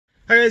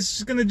Hi guys,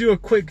 just gonna do a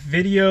quick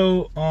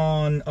video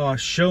on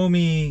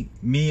Xiaomi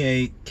Mi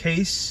 8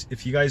 case.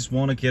 If you guys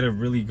want to get a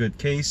really good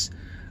case,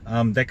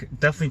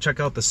 definitely check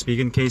out the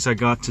Spigen case I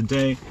got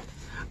today.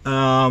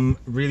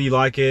 Really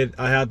like it.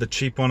 I had the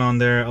cheap one on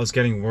there. I was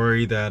getting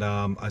worried that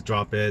I'd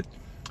drop it,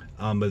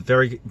 but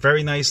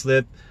very nice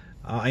lip.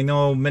 I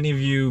know many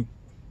of you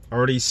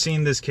already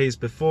seen this case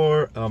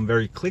before.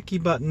 Very clicky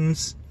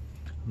buttons,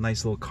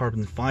 nice little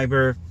carbon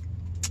fiber,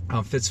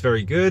 fits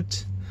very good.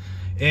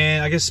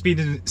 And I guess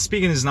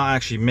Spigen is not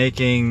actually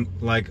making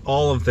like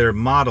all of their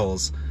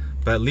models,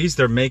 but at least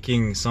they're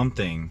making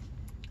something.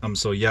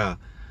 So yeah,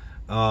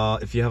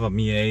 if you have a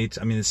Mi 8,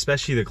 I mean,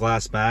 especially the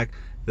glass back,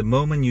 the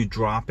moment you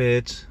drop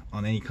it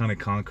on any kind of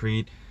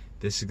concrete,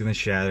 this is gonna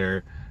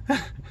shatter.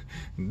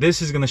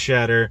 This is gonna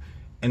shatter.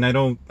 And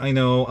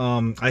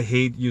I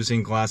hate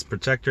using glass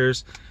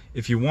protectors.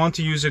 If you want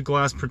to use a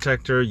glass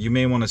protector, you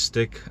may want to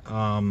stick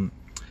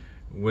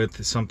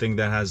with something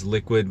that has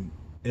liquid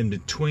in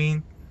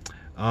between.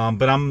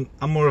 But I'm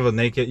more of a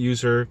naked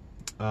user,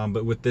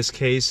 but with this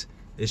case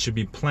it should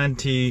be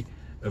plenty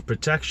of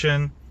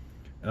protection.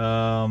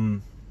 Let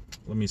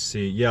me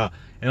see, yeah,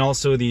 and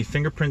also the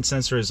fingerprint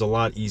sensor is a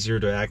lot easier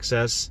to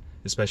access,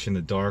 especially in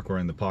the dark or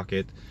in the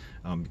pocket,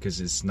 because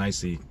it's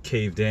nicely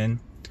caved in,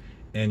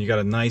 and you got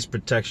a nice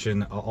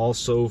protection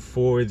also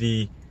for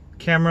the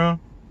camera.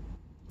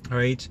 All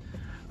right,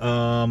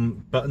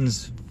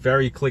 buttons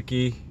very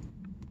clicky.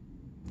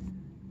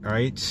 All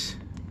right,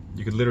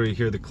 you could literally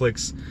hear the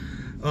clicks.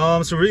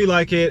 So really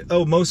like it.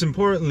 Oh, most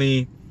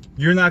importantly,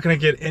 you're not gonna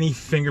get any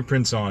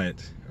fingerprints on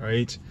it,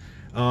 right?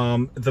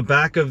 The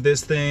back of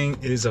this thing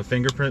is a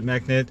fingerprint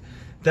magnet.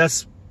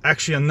 That's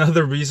actually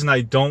another reason I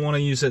don't want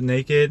to use it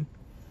naked.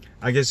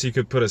 I guess you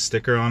could put a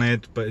sticker on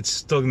it, but it's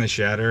still gonna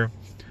shatter.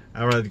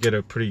 I'd rather get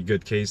a pretty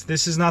good case.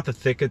 This is not the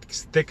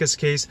thickest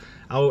case.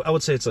 I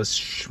would say it's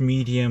a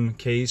medium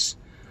case.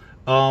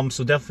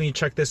 So definitely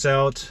check this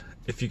out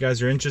if you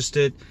guys are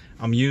interested.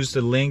 Use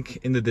the link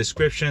in the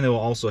description. It will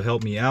also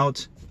help me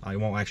out. It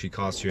won't actually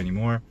cost you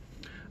anymore.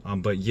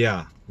 But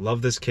yeah,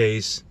 love this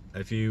case.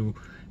 If you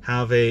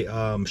have a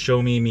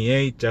Xiaomi Mi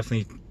 8,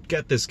 definitely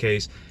get this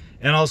case.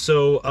 And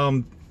also,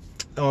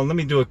 let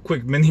me do a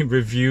quick mini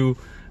review.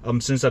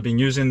 Since I've been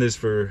using this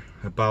for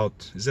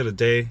about, is it a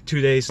day,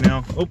 2 days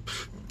now? Oh,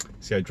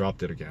 see, I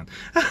dropped it again.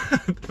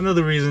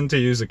 Another reason to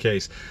use a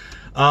case.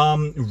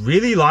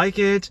 Really like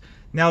it.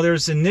 Now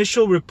there's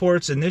initial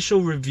reports,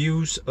 initial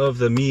reviews of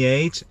the Mi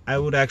 8. I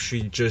would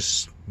actually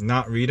just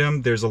not read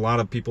them. There's a lot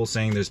of people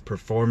saying there's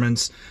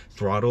performance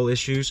throttle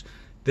issues.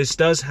 This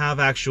does have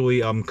actually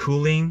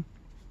cooling,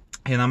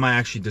 and I might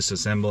actually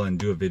disassemble and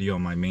do a video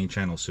on my main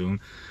channel soon.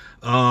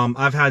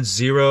 I've had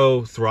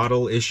 0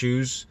 throttle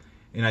issues,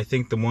 and I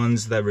think the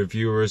ones that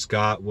reviewers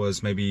got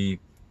was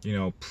maybe, you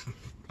know,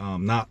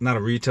 not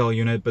a retail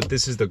unit, but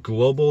this is the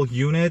global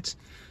unit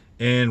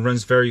and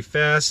runs very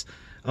fast.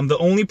 The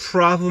only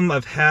problem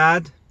I've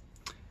had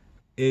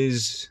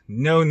is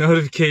no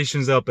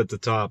notifications up at the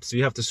top. So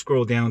you have to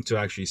scroll down to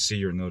actually see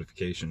your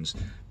notifications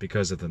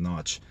because of the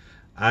notch.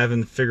 I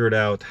haven't figured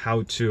out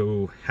how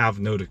to have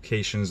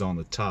notifications on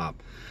the top.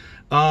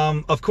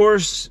 Of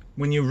course,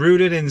 when you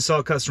root it and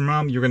install custom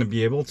ROM, you're going to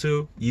be able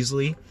to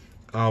easily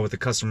with a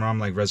custom ROM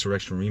like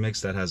Resurrection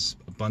Remix that has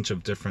a bunch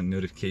of different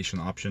notification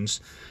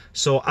options.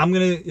 So I'm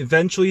going to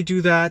eventually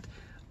do that.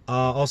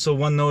 Also,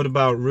 one note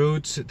about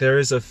root, there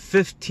is a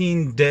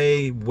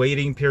 15-day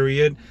waiting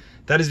period.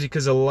 That is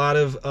because a lot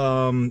of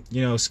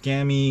you know,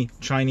 scammy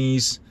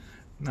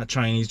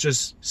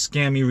just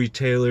scammy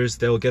retailers,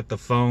 they'll get the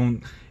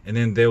phone and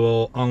then they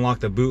will unlock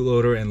the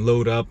bootloader and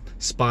load up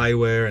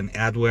spyware and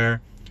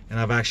adware. And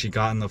I've actually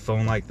gotten a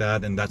phone like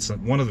that, and that's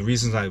one of the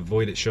reasons I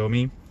avoided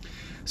Xiaomi.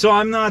 So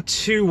I'm not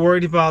too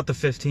worried about the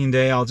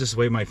 15-day. I'll just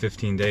wait my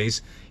 15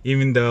 days,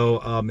 even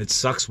though it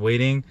sucks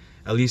waiting.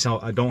 At least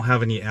I don't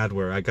have any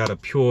adware. I got a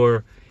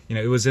pure, you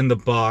know, it was in the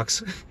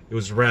box, it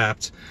was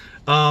wrapped.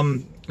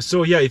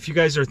 So yeah, if you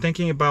guys are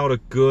thinking about a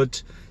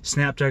good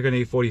Snapdragon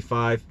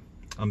 845,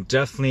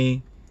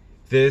 definitely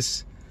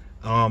this.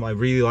 I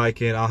really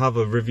like it. I'll have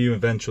a review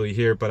eventually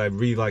here, but I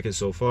really like it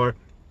so far.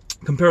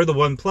 Compared to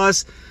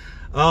OnePlus,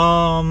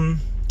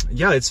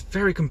 yeah, it's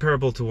very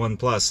comparable to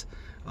OnePlus.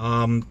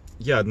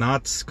 Yeah,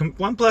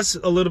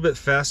 OnePlus a little bit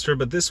faster,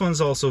 but this one's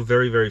also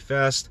very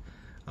fast.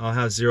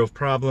 Has 0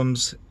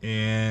 problems,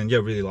 and yeah,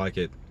 really like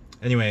it.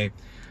 Anyway,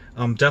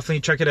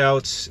 definitely check it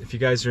out if you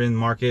guys are in the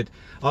market.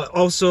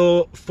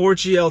 Also,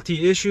 4G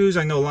LTE issues.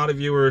 I know a lot of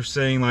you are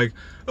saying like,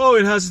 oh,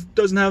 it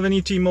doesn't have any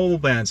T-Mobile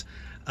bands,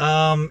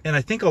 and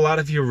I think a lot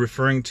of you are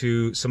referring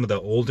to some of the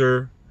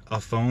older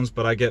phones,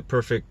 but I get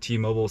perfect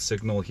T-Mobile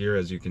signal here,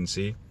 as you can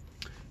see.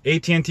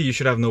 AT&T, you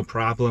should have no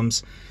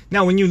problems.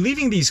 Now, when you're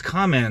leaving these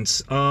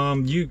comments,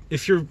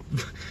 if you're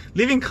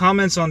leaving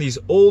comments on these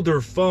older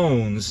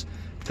phones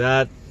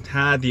that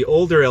had the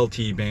older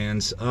LTE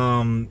bands,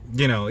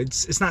 you know,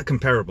 it's not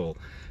comparable,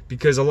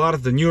 because a lot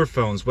of the newer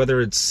phones, whether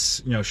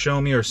it's, you know,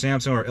 Xiaomi or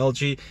Samsung or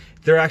LG,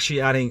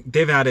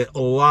 they've added a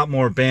lot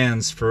more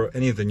bands for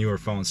any of the newer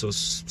phones.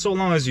 So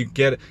long as you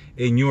get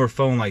a newer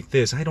phone like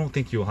this, I don't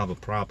think you'll have a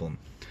problem.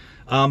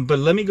 But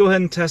let me go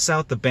ahead and test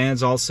out the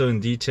bands also in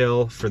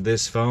detail for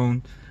this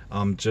phone,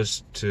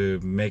 just to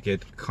make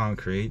it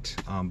concrete.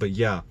 But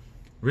yeah,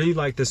 really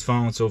like this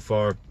phone so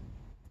far.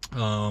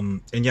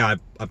 And yeah,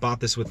 I bought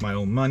this with my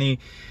own money,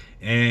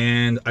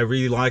 and I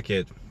really like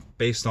it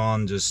based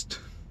on just,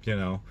 you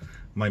know,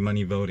 my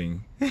money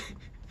voting.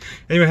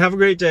 Anyway, have a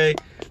great day.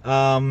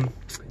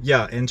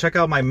 Yeah, and check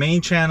out my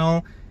main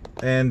channel,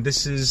 and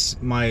this is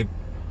my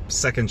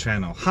second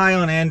channel. High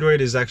on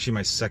Android is actually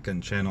my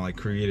second channel I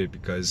created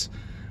because,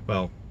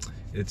 well,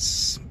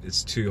 it's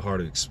too hard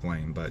to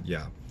explain. But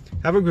yeah,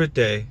 have a good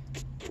day,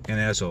 and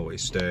as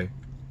always, stay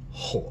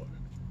hard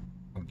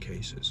on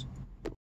cases.